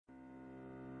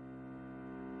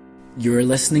You're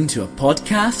listening to a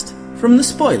podcast from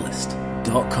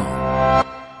thespoilist.com.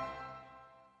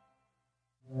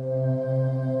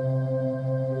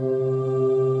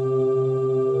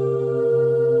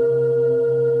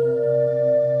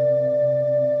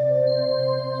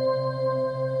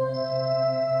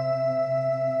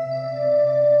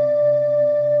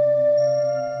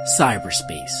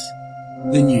 Cyberspace,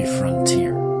 the new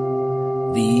frontier.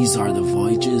 These are the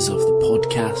voyages of the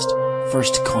podcast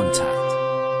First Contact.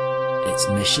 Its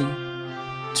mission?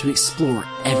 To explore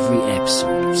every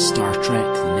episode of Star Trek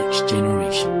The Next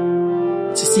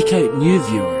Generation. To seek out new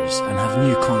viewers and have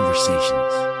new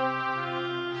conversations.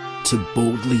 To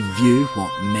boldly view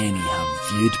what many have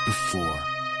viewed before.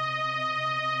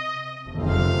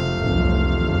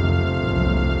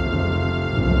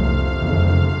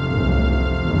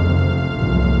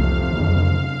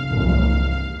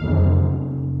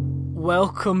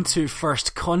 Welcome to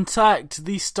First Contact,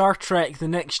 the Star Trek The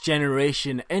Next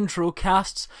Generation intro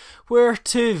casts, where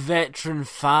two veteran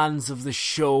fans of the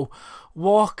show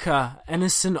walk a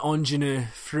innocent ingenue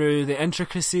through the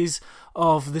intricacies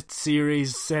of the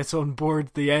series set on board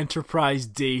the Enterprise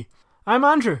D. I'm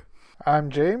Andrew. I'm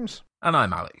James. And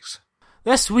I'm Alex.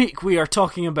 This week we are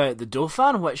talking about the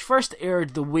Dauphin, which first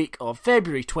aired the week of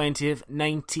February 20th,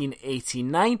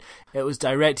 1989. It was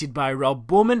directed by Rob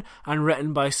Bowman and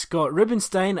written by Scott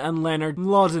Rubinstein and Leonard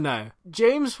Mlodinow.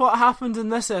 James, what happened in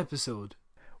this episode?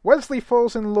 Wesley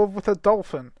falls in love with a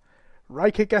dolphin.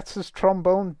 Riker gets his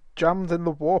trombone jammed in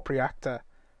the warp reactor.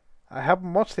 I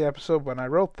haven't watched the episode when I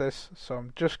wrote this, so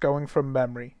I'm just going from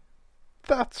memory.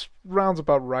 That's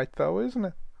roundabout right though, isn't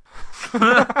it?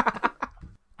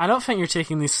 I don't think you're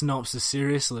taking these synopses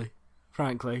seriously,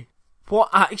 frankly. What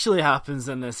actually happens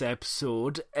in this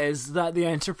episode is that the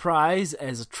Enterprise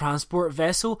is a transport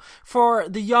vessel for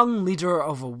the young leader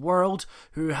of a world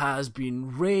who has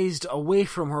been raised away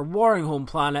from her warring home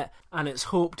planet, and it's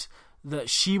hoped that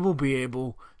she will be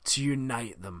able to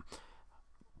unite them.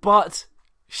 But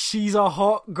she's a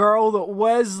hot girl that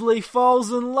Wesley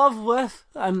falls in love with,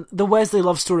 and the Wesley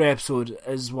love story episode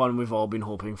is one we've all been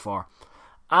hoping for.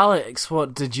 Alex,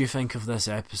 what did you think of this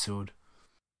episode?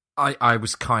 I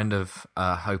was kind of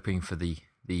hoping for the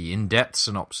in-depth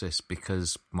synopsis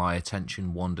because my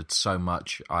attention wandered so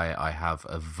much. I have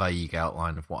a vague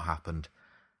outline of what happened,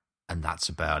 and that's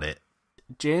about it.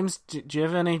 James, do you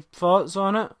have any thoughts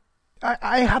on it?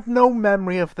 I had no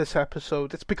memory of this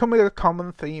episode. It's becoming a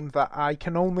common theme that I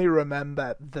can only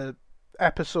remember the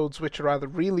episodes which are either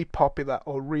really popular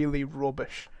or really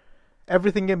rubbish.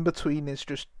 Everything in between is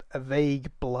just a vague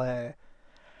blur.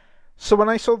 So when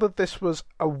I saw that this was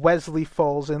a Wesley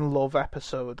falls in love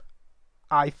episode,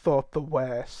 I thought the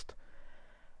worst.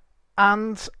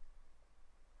 And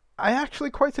I actually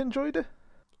quite enjoyed it.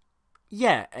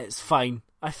 Yeah, it's fine.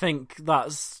 I think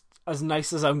that's as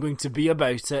nice as I'm going to be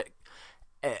about it.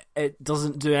 It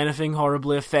doesn't do anything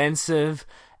horribly offensive.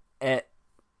 It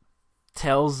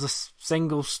tells a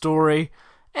single story.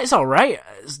 It's alright.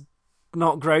 It's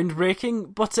not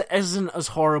groundbreaking, but it isn't as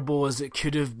horrible as it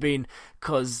could have been,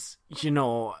 because, you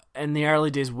know, in the early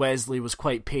days Wesley was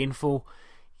quite painful.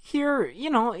 Here, you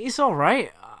know, he's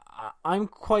alright. I'm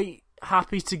quite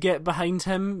happy to get behind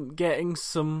him getting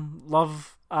some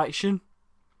love action.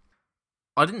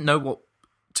 I didn't know what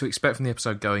to expect from the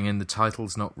episode going in. The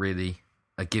title's not really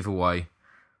a giveaway,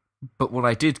 but what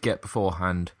I did get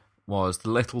beforehand was the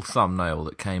little thumbnail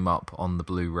that came up on the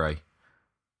Blu-ray.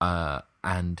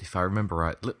 And if I remember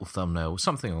right, little thumbnail was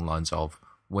something on the lines of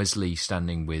Wesley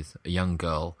standing with a young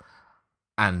girl,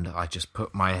 and I just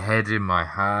put my head in my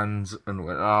hands and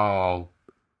went, oh,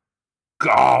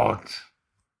 God!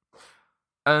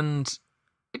 And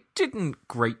it didn't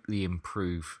greatly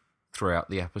improve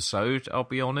throughout the episode, I'll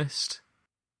be honest.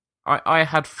 I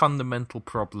had fundamental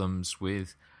problems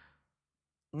with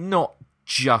not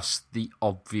just the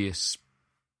obvious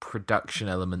production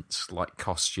elements like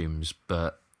costumes,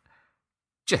 but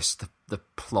just the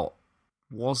plot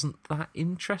wasn't that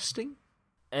interesting.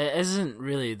 It isn't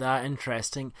really that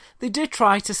interesting. They do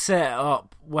try to set it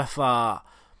up with a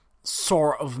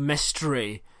sort of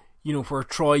mystery, you know, where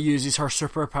Troy uses her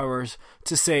superpowers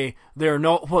to say they're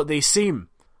not what they seem.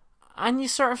 And you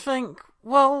sort of think,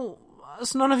 well,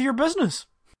 it's none of your business.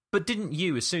 But didn't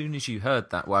you, as soon as you heard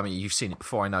that, well, I mean, you've seen it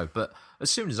before, I know, but as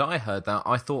soon as I heard that,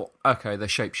 I thought, okay, they're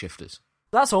shapeshifters.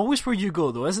 That's always where you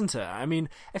go, though, isn't it? I mean,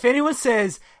 if anyone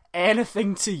says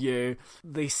anything to you,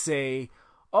 they say,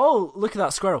 oh, look at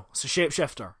that squirrel, it's a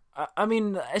shapeshifter. I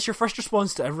mean, it's your first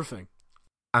response to everything.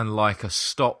 And like a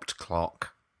stopped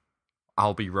clock,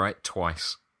 I'll be right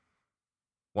twice.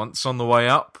 Once on the way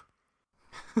up.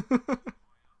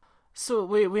 So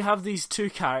we have these two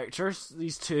characters,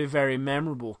 these two very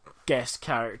memorable guest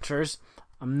characters.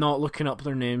 I'm not looking up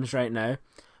their names right now.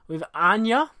 We have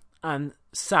Anya and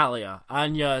Salia.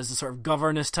 Anya is a sort of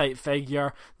governess type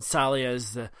figure. Salia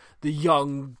is the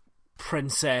young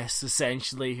princess,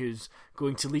 essentially, who's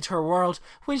going to lead her world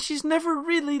when she's never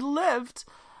really lived.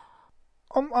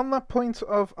 On that point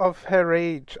of her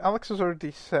age, Alex has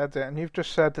already said it, and you've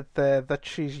just said it there, that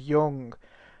she's young.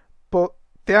 But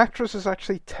the actress is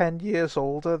actually 10 years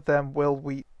older than Will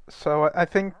Wheaton. So I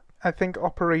think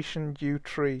Operation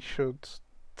Yewtree should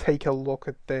take a look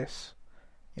at this.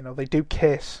 You know, they do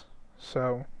kiss,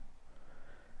 so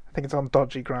I think it's on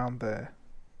dodgy ground there.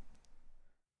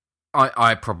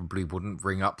 I probably wouldn't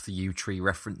bring up the Yewtree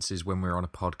references when we're on a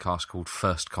podcast called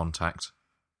First Contact.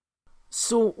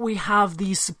 So we have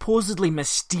these supposedly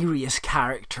mysterious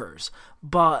characters,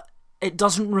 but it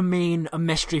doesn't remain a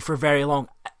mystery for very long.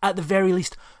 At the very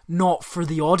least, not for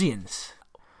the audience.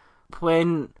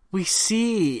 When we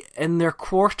see in their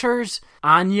quarters,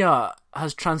 Anya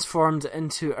has transformed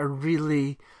into a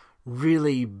really,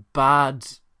 really bad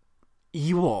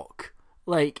Ewok.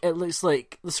 Like, it looks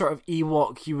like the sort of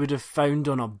Ewok you would have found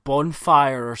on a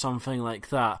bonfire or something like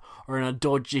that, or in a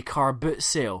dodgy car boot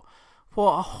sale.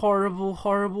 What a horrible,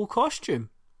 horrible costume.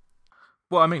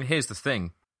 Well, I mean, here's the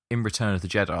thing. In Return of the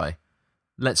Jedi,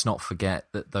 let's not forget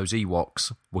that those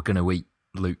Ewoks were going to eat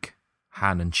Luke,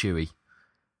 Han and Chewie.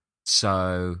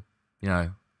 So, you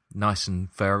know, nice and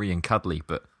furry and cuddly,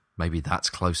 but maybe that's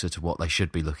closer to what they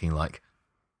should be looking like.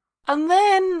 And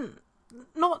then,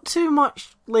 not too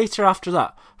much later after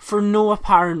that, for no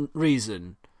apparent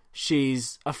reason,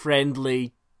 she's a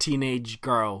friendly teenage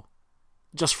girl.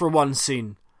 Just for one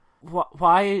scene.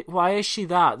 Why is she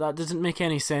that? That didn't make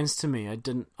any sense to me. I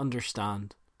didn't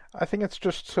understand. I think it's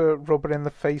just to rub it in the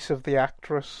face of the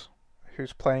actress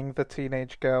who's playing the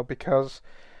teenage girl, because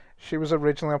she was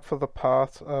originally up for the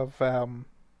part of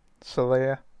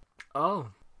Celia. Oh.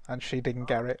 And she didn't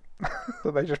get it.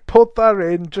 So they just put that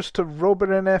in just to rub it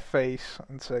in her face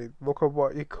and say, look at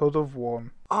what you could have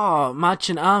won. Oh,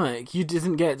 Machin Amick, you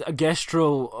didn't get a guest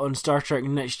role on Star Trek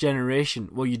Next Generation.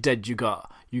 Well, you did. You got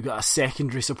a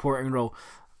secondary supporting role.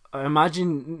 I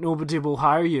imagine nobody will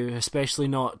hire you, especially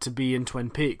not to be in Twin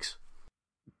Peaks.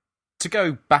 To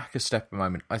go back a step a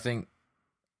moment, I think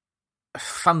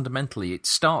fundamentally it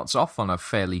starts off on a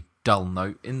fairly dull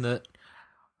note in that,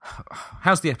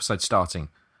 how's the episode starting?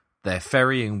 They're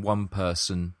ferrying one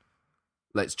person,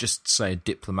 let's just say a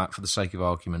diplomat for the sake of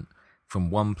argument,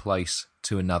 from one place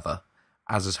to another,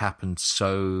 as has happened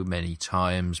so many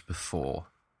times before.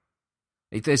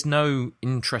 There's no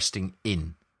interesting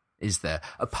in, is there?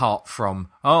 Apart from,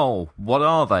 oh, what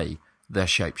are they? They're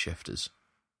shapeshifters.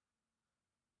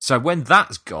 So when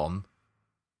that's gone,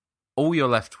 all you're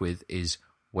left with is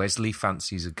Wesley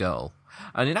fancies a girl.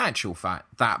 And in actual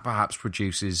fact, that perhaps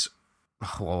produces,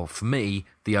 well, for me,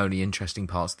 the only interesting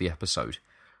parts of the episode.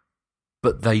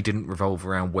 But they didn't revolve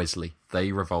around Wesley.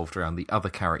 They revolved around the other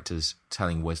characters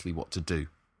telling Wesley what to do.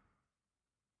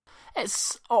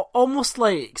 It's almost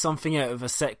like something out of a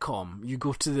sitcom. You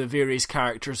go to the various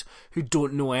characters who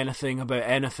don't know anything about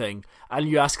anything, and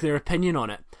you ask their opinion on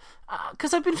it.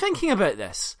 Because I've been thinking about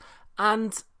this,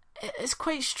 and it's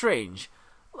quite strange.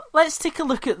 Let's take a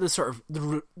look at the sort of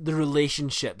the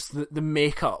relationships, the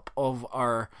makeup of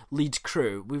our lead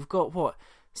crew. We've got,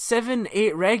 7,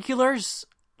 8 regulars?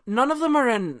 None of them are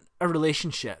in a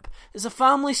relationship. It's a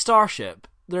family starship.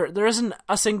 There isn't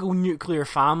a single nuclear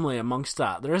family amongst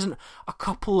that. There isn't a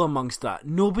couple amongst that.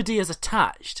 Nobody is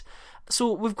attached.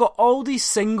 So we've got all these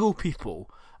single people,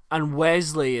 and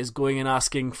Wesley is going and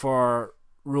asking for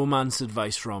romance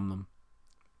advice from them.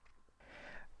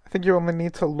 I think you only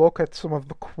need to look at some of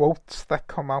the quotes that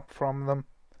come out from them.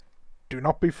 Do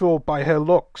not be fooled by her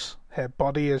looks. Her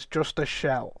body is just a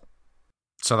shell.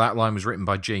 So that line was written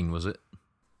by Gene, was it?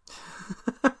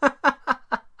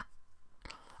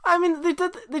 I mean, they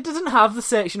didn't have the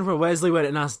section where Wesley went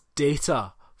and asked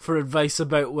Data for advice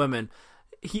about women.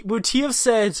 Would he have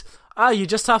said, you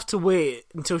just have to wait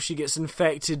until she gets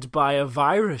infected by a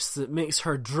virus that makes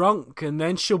her drunk and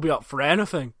then she'll be up for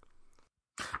anything?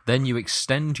 Then you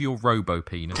extend your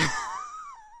robo-penis.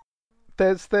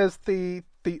 There's the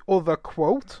other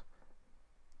quote.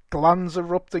 Glands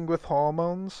erupting with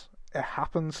hormones. It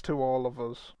happens to all of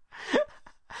us.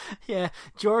 Yeah,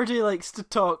 Geordie likes to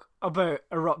talk about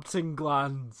erupting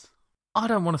glands. I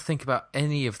don't want to think about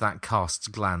any of that cast's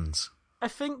glands. I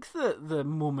think that the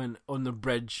moment on the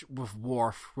bridge with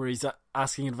Worf where he's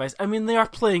asking advice, I mean, they are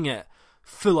playing it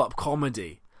full-up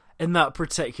comedy in that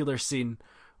particular scene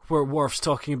where Worf's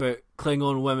talking about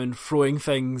Klingon women throwing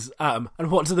things at him,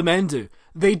 and what do the men do?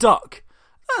 They duck.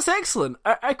 That's excellent.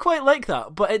 I quite like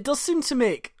that, but it does seem to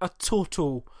make a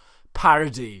total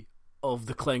parody of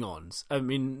the Klingons. I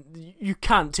mean, you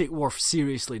can't take Worf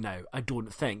seriously now, I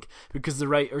don't think, because the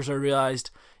writers have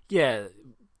realised, yeah,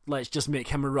 let's just make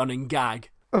him a running gag.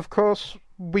 Of course,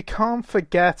 we can't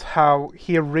forget how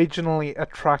he originally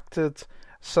attracted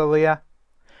Celia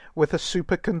with a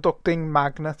superconducting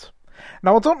magnet.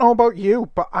 Now, I don't know about you,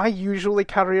 but I usually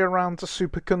carry around a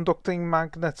superconducting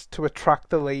magnet to attract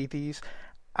the ladies,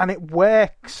 and it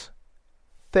works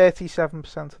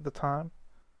 37% of the time.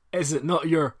 Is it not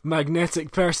your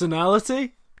magnetic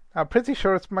personality? I'm pretty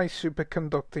sure it's my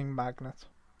superconducting magnet.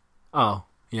 Oh,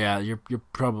 yeah, you're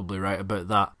probably right about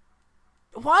that.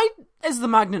 Why is the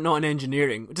magnet not in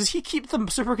engineering? Does he keep the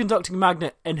superconducting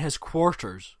magnet in his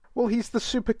quarters? Well, he's the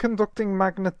superconducting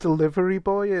magnet delivery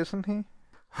boy, isn't he?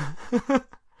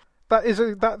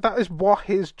 That is what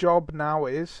his job now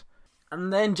is.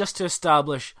 And then just to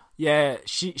establish, yeah,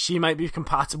 she might be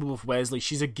compatible with Wesley.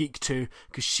 She's a geek too,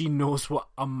 because she knows what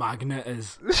a magnet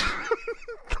is.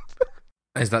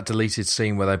 Is that deleted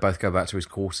scene where they both go back to his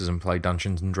quarters and play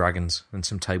Dungeons and Dragons and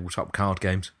some tabletop card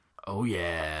games? Oh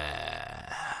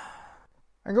yeah.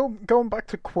 And going back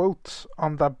to quotes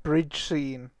on that bridge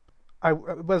scene,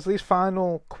 Wesley's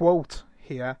final quote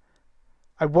here: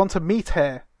 "I want to meet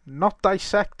her, not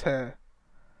dissect her."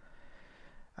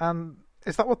 And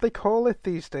is that what they call it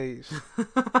these days?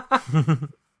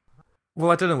 Well,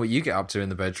 I don't know what you get up to in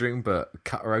the bedroom, but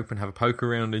cut her open, have a poke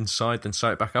around inside, then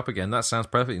sew it back up again. That sounds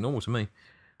perfectly normal to me.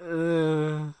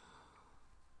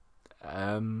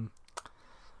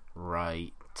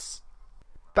 Right.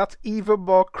 That's even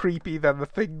more creepy than the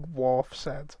thing Worf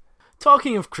said.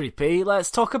 Talking of creepy,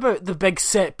 let's talk about the big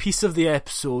set piece of the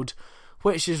episode,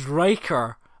 which is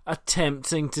Riker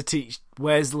attempting to teach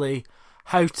Wesley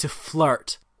how to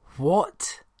flirt.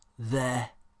 What the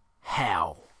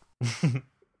hell?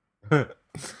 And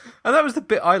that was the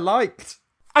bit I liked.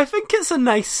 I think it's a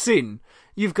nice scene.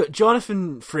 You've got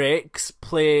Jonathan Frakes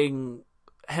playing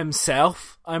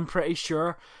himself, I'm pretty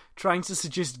sure, trying to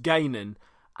seduce Guinan,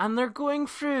 and they're going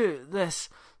through this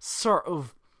sort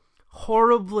of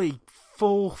horribly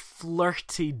faux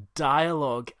flirty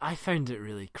dialogue. I found it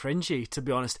really cringy, to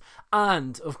be honest.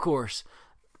 And, of course,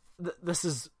 this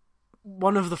is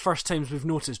one of the first times we've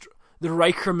noticed the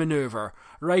Riker maneuver.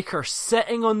 Riker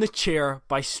sitting on the chair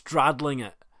by straddling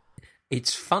it.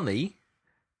 It's funny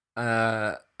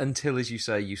until, as you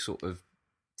say, you sort of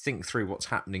think through what's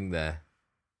happening there.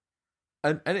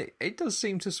 And it does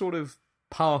seem to sort of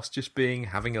pass just being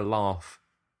having a laugh.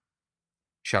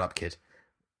 Shut up, kid.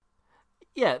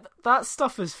 Yeah, that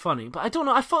stuff is funny, but I don't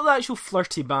know. I thought the actual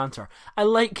flirty banter. I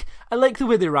like the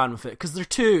way they ran with it, because they're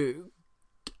two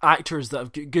actors that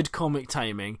have good comic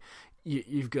timing.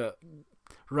 You've got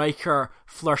Riker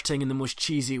flirting in the most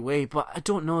cheesy way, but I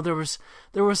don't know. There was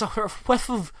a whiff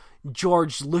of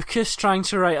George Lucas trying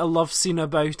to write a love scene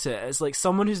about it. It's like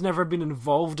someone who's never been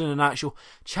involved in an actual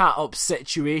chat-up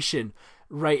situation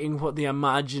writing what they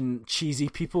imagine cheesy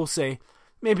people say.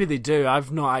 Maybe they do.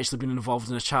 I've not actually been involved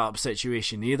in a chat-up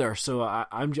situation either, so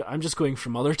I'm just going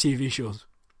from other TV shows.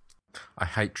 I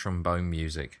hate trombone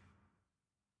music.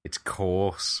 It's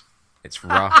coarse, it's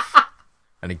rough,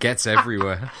 and it gets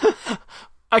everywhere.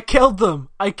 I killed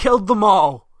them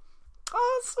all.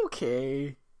 Oh, it's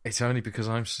okay. It's only because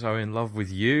I'm so in love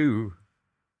with you.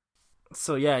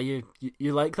 So yeah,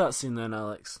 you like that scene then,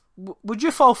 Alex? Would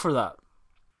you fall for that?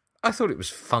 I thought it was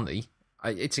funny.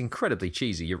 It's incredibly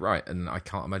cheesy, you're right, and I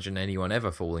can't imagine anyone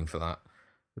ever falling for that.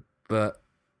 But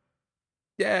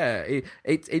yeah,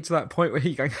 it's that point where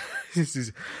you go, this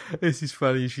is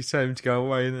funny. She's telling him to go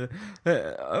away,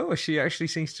 and she actually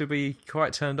seems to be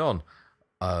quite turned on.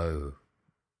 Oh,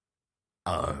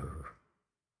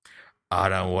 I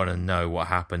don't want to know what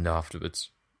happened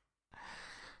afterwards.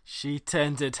 She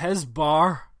tended his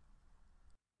bar.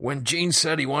 When Gene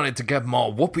said he wanted to get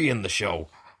more Whoopi in the show,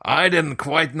 I didn't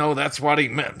quite know that's what he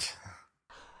meant.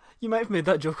 You might have made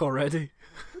that joke already.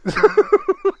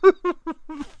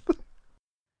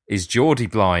 Is Geordie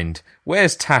blind?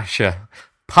 Where's Tasha?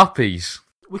 Puppies.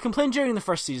 We complained during the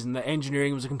first season that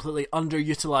engineering was a completely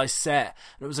underutilised set,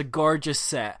 and it was a gorgeous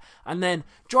set. And then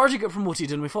Georgie got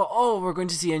promoted, and we thought, oh, we're going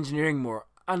to see engineering more.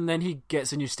 And then he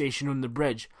gets a new station on the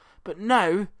bridge. But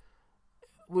now,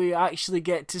 we actually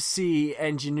get to see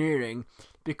engineering,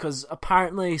 because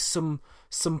apparently some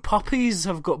puppies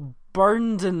have got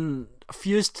burned and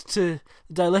fused to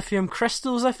dilithium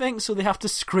crystals, I think, so they have to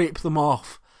scrape them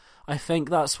off. I think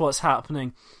that's what's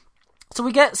happening. So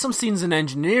we get some scenes in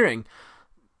engineering,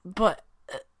 but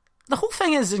the whole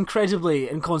thing is incredibly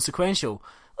inconsequential.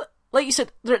 like you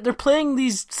said, they're playing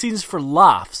these scenes for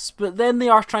laughs, but then they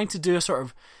are trying to do a sort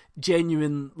of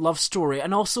genuine love story,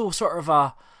 and also sort of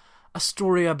a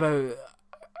story about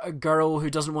a girl who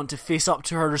doesn't want to face up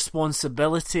to her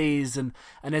responsibilities and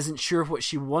isn't sure what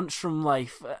she wants from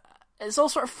life. It's all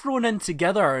sort of thrown in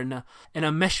together in a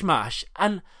mishmash,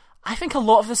 and I think a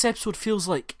lot of this episode feels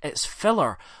like it's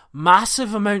filler.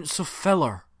 Massive amounts of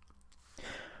filler.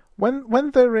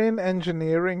 When they're in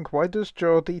engineering, why does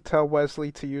Geordie tell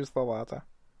Wesley to use the ladder?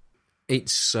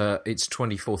 It's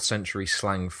 24th century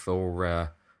slang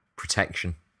for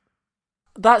protection.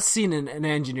 That scene in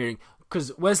engineering,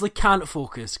 because Wesley can't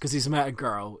focus because he's met a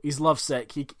girl. He's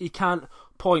lovesick. He can't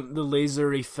point the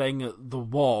lasery thing at the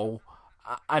wall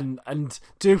and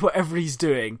do whatever he's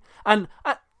doing. And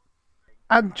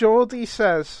Geordie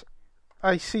says,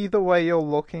 "I see the way you're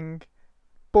looking,"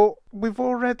 but we've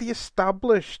already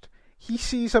established he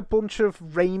sees a bunch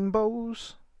of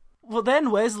rainbows. Well, then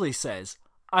Wesley says,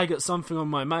 "I got something on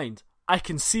my mind. I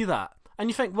can see that." And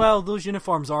you think, well, those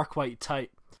uniforms are quite tight.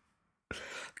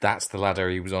 That's the ladder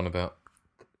he was on about.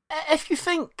 If you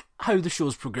think how the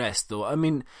show's progressed, though, I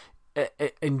mean,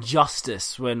 in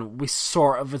Justice, when we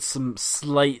sort of had some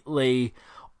slightly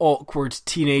awkward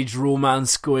teenage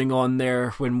romance going on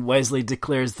there, when Wesley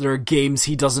declares there are games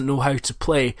he doesn't know how to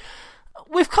play,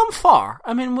 we've come far.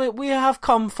 I mean, we have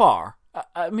come far.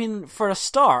 I mean, for a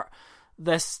start,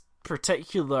 this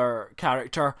particular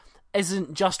character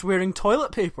isn't just wearing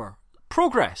toilet paper.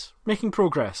 Progress. Making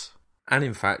progress. And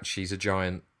in fact, she's a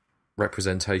giant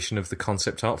representation of the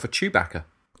concept art for Chewbacca.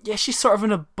 Yeah, she's sort of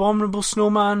an abominable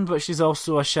snowman, but she's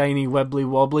also a shiny wibbly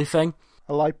wobbly thing.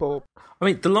 A light bulb. I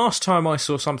mean, the last time I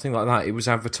saw something like that, it was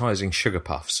advertising Sugar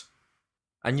Puffs.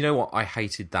 And you know what? I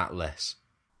hated that less.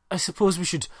 I suppose we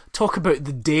should talk about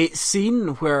the date scene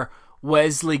where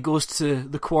Wesley goes to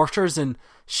the quarters and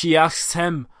she asks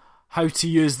him how to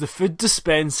use the food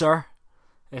dispenser,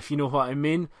 if you know what I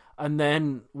mean, and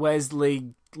then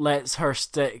Wesley lets her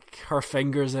stick her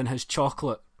fingers in his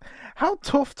chocolate. How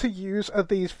tough to use are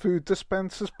these food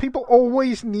dispensers? People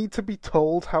always need to be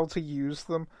told how to use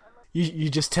them. You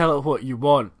just tell it what you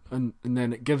want, and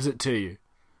then it gives it to you.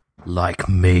 Like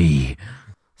me.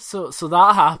 So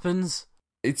that happens.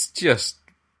 It's just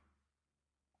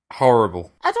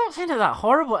horrible. I don't find it that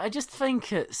horrible. I just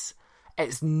think it's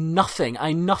nothing.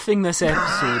 I nothing this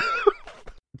episode.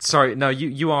 Sorry, no,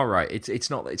 you are right. It's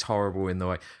not that it's horrible in the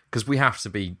way, because we have to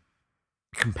be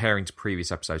comparing to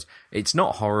previous episodes. It's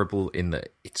not horrible in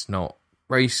that it's not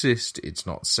racist, it's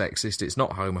not sexist, it's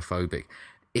not homophobic.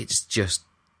 It's just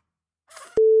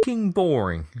fucking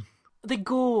boring. They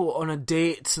go on a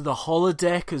date to the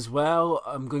holodeck as well.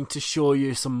 I'm going to show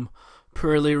you some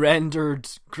poorly rendered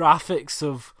graphics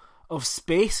of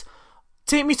space.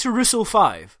 Take me to Russo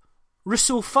 5.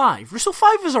 Russo 5. Russo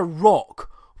 5 is a rock.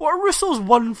 What are Russo's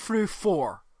 1 through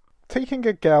 4? Taking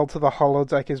a girl to the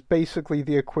holodeck is basically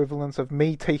the equivalent of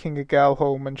me taking a girl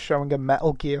home and showing a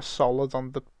Metal Gear Solid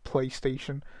on the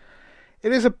PlayStation.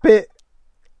 It is a bit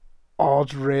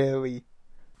odd, really.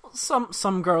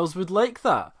 Some girls would like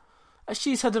that.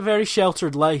 She's had a very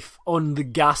sheltered life on the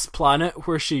gas planet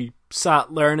where she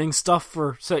sat learning stuff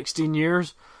for 16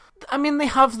 years. I mean, they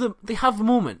have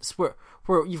moments where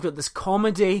you've got this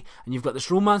comedy and you've got this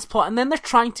romance plot, and then they're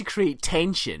trying to create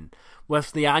tension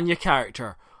with the Anya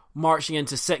character marching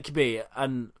into sickbay,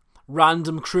 and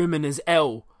random crewman is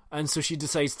ill, and so she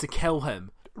decides to kill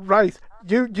him. Right,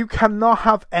 you cannot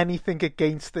have anything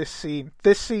against this scene.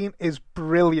 This scene is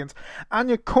brilliant.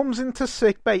 Anya comes into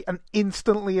sickbay and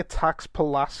instantly attacks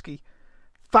Pulaski.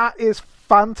 That is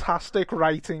fantastic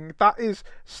writing. That is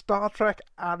Star Trek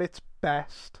at its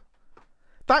best.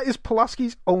 That is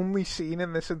Pulaski's only scene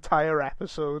in this entire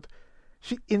episode.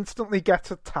 She instantly gets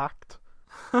attacked.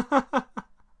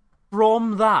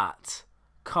 From that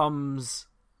comes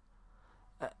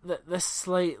this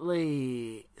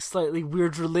slightly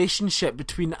weird relationship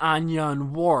between Anya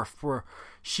and Worf, where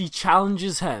she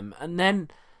challenges him, and then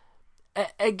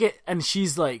and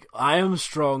she's like, "I am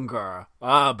stronger.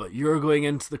 But you're going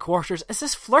into the quarters." Is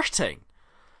this flirting?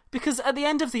 Because at the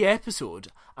end of the episode,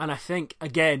 and I think,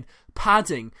 again,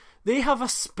 padding, they have a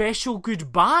special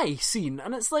goodbye scene,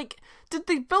 and it's like, did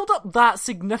they build up that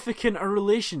significant a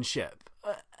relationship?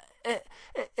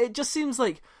 It just seems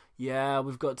like, yeah,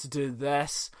 we've got to do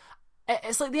this.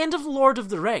 It's like the end of Lord of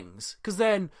the Rings, because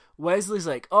then Wesley's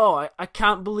like, "Oh, I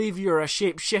can't believe you're a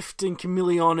shape-shifting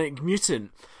chameleonic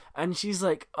mutant," and she's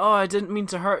like, "Oh, I didn't mean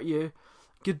to hurt you.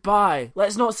 Goodbye.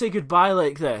 Let's not say goodbye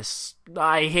like this.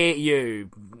 I hate you."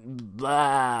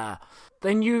 Blah.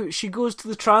 Then she goes to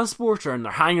the transporter and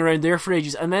they're hanging around there for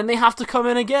ages, and then they have to come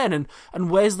in again,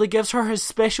 and Wesley gives her his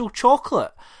special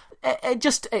chocolate.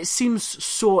 it seems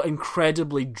so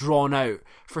incredibly drawn out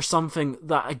for something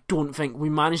that I don't think we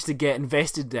managed to get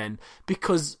invested in,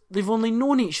 because they've only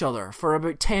known each other for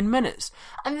about 10 minutes.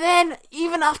 And then,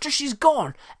 even after she's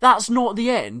gone, that's not the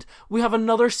end. We have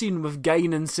another scene with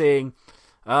Guinan saying,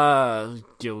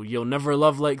 you'll never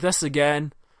love like this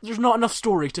again. There's not enough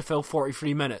story to fill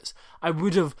 43 minutes. I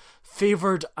would have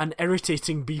favoured an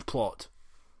irritating B-plot.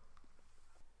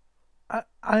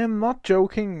 I am not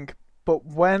joking, but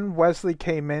when Wesley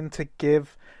came in to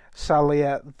give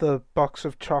Saliette the box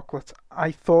of chocolates,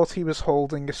 I thought he was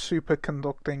holding a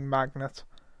superconducting magnet.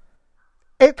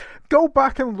 Go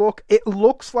back and look. It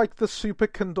looks like the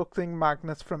superconducting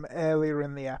magnet from earlier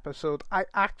in the episode. I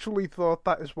actually thought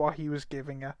that is what he was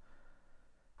giving her.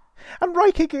 And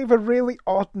Riker gave a really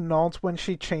odd nod when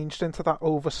she changed into that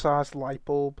oversized light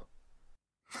bulb.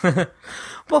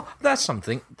 Well, that's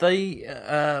something. They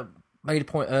made a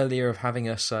point earlier of having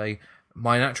her say,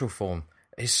 my natural form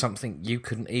is something you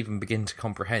couldn't even begin to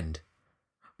comprehend.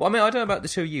 Well, I mean, I don't know about the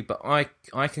two of you, but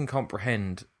I can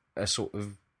comprehend a sort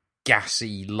of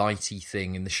gassy, lighty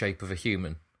thing in the shape of a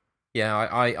human. Yeah,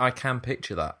 I can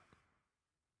picture that.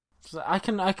 So I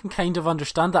can kind of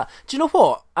understand that. Do you know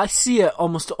what? I see it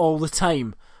almost all the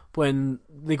time when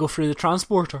they go through the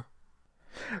transporter.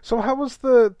 So how was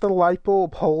the light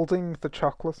bulb holding the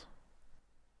chocolate?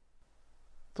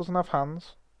 Doesn't have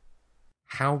hands.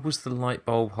 How was the light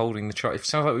bulb holding the chocolate? It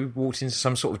sounds like we walked into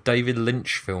some sort of David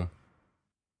Lynch film.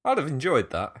 I'd have enjoyed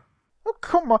that. Oh,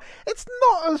 come on. It's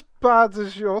not as bad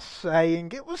as you're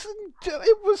saying. It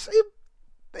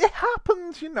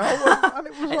happened, you know, and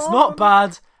it was It's on. not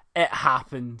bad. It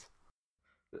happened.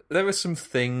 There were some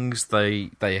things,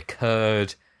 they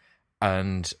occurred,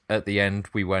 and at the end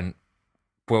we went,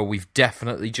 well, we've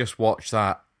definitely just watched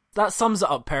that. That sums it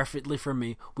up perfectly for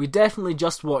me. We definitely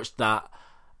just watched that,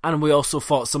 and we also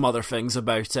thought some other things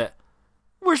about it,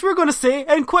 which we're going to say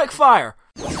in quickfire.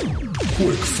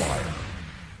 Quickfire.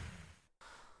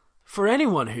 For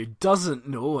anyone who doesn't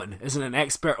know and isn't an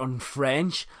expert on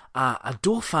French, a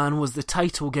Dauphin was the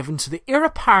title given to the heir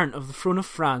apparent of the throne of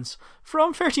France from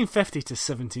 1350 to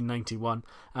 1791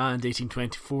 and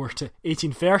 1824 to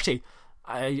 1830.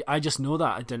 I just know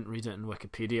that, I didn't read it in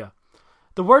Wikipedia.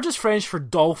 The word is French for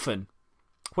dolphin,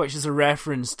 which is a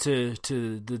reference to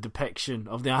the depiction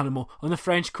of the animal on the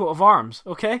French coat of arms,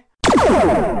 okay?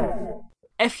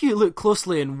 If you look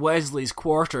closely in Wesley's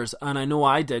quarters, and I know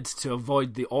I did to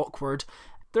avoid the awkward,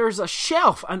 there's a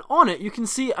shelf, and on it you can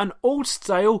see an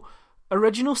old-style,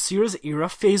 original Series era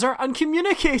phaser and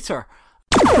communicator.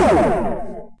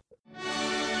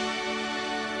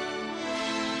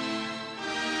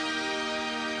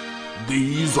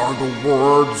 These are the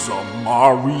words of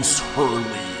Maurice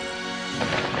Hurley.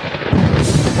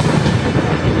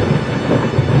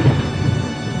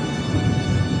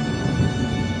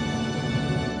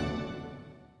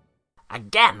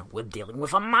 Again, we're dealing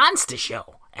with a monster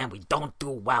show, and we don't do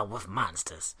well with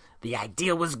monsters. The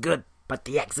idea was good, but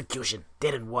the execution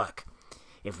didn't work.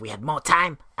 If we had more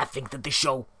time, I think that the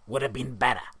show would have been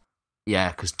better.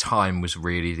 Yeah, because time was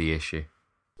really the issue.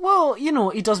 Well, you know,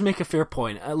 he does make a fair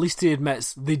point. At least he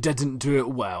admits they didn't do it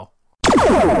well.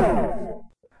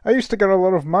 I used to get a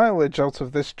lot of mileage out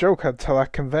of this joke I'd tell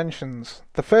at conventions.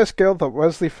 The first girl that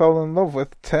Wesley fell in love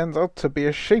with turned out to be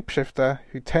a shapeshifter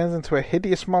who turned into a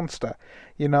hideous monster,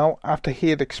 you know, after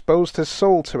he had exposed his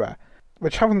soul to her,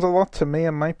 which happens a lot to me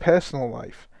in my personal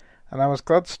life, and I was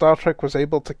glad Star Trek was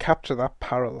able to capture that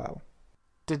parallel.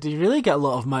 Did he really get a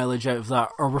lot of mileage out of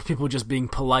that, or were people just being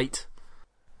polite?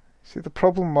 See, the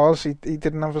problem was he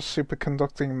didn't have a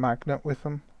superconducting magnet with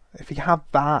him. If he had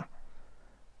that,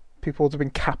 people would have been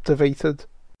captivated.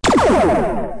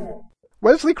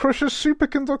 Wesley Crusher's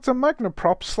superconductor magnet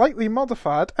prop, slightly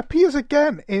modified, appears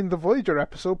again in the Voyager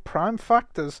episode Prime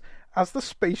Factors as the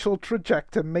spatial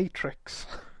trajector matrix.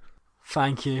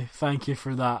 Thank you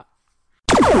for that.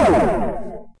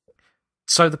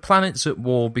 So the planet's at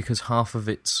war because half of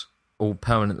it's all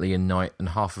permanently in night and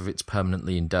half of it's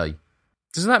permanently in day.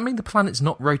 Does that mean the planet's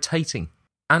not rotating?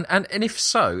 And if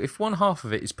so, if one half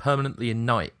of it is permanently in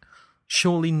night,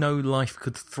 surely no life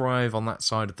could thrive on that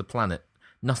side of the planet.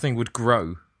 Nothing would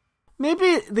grow.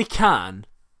 Maybe they can,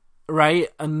 right?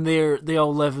 And they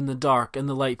all live in the dark, and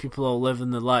the light people all live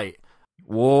in the light.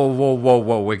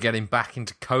 Whoa. We're getting back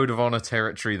into Code of Honor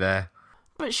territory there.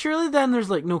 But surely then there's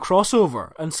like no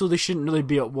crossover, and so they shouldn't really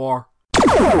be at war.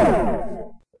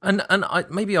 And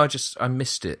I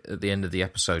missed it at the end of the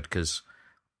episode because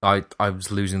I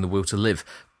was losing the will to live.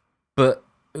 But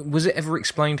was it ever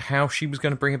explained how she was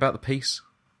going to bring about the peace?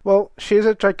 Well, she is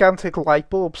a gigantic light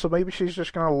bulb, so maybe she's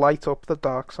just going to light up the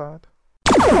dark side.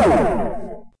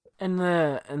 in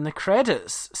the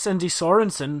credits, Cindy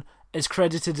Sorensen is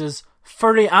credited as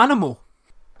furry animal.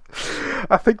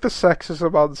 I think the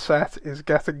sexism on set is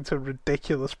getting to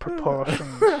ridiculous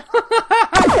proportions.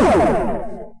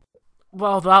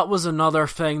 Well, that was another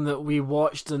thing that we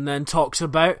watched and then talked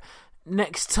about.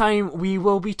 Next time we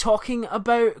will be talking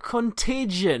about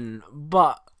Contagion,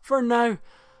 but for now,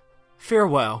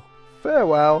 farewell.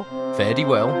 Farewell. Fare thee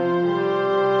well.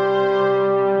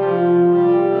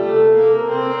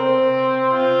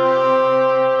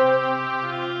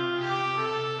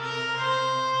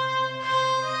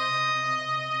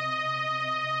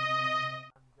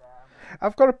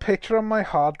 I've got a picture on my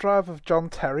hard drive of John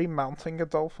Terry mounting a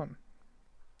dolphin.